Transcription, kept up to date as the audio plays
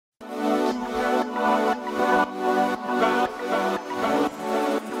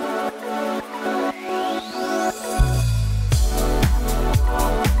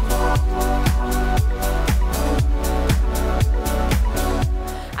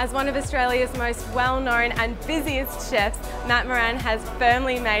As one of Australia's most well-known and busiest chefs, Matt Moran has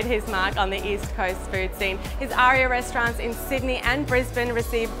firmly made his mark on the East Coast food scene. His AHIRW restaurants in Sydney and Brisbane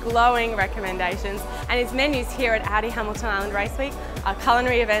receive glowing recommendations, and his menus here at Audi Hamilton Island Race Week are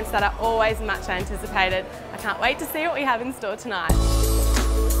culinary events that are always much anticipated. I can't wait to see what we have in store tonight.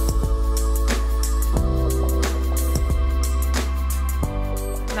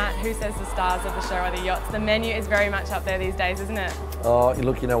 Matt, who says the stars of the show are the yachts? The menu is very much up there these days, isn't it? Oh,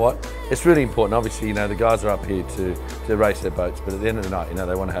 look, you know what? It's really important. Obviously, you know, the guys are up here to race their boats, but at the end of the night, you know,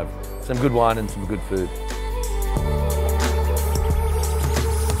 they want to have some good wine and some good food.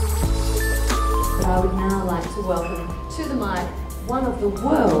 I would now like to welcome to the mic one of the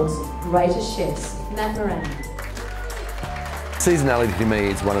world's greatest chefs, Matt Moran. Seasonality to me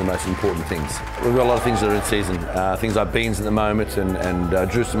is one of the most important things. We've got a lot of things that are in season, things like beans at the moment and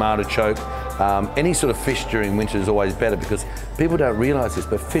Jerusalem artichoke. Any sort of fish during winter is always better because people don't realise this,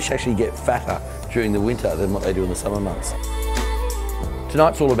 but fish actually get fatter during the winter than what they do in the summer months.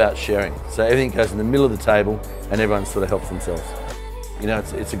 Tonight's all about sharing, so everything goes in the middle of the table and everyone sort of helps themselves. You know,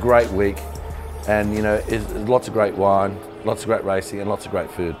 it's a great week and, you know, there's lots of great wine, lots of great racing and lots of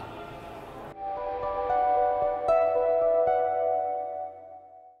great food.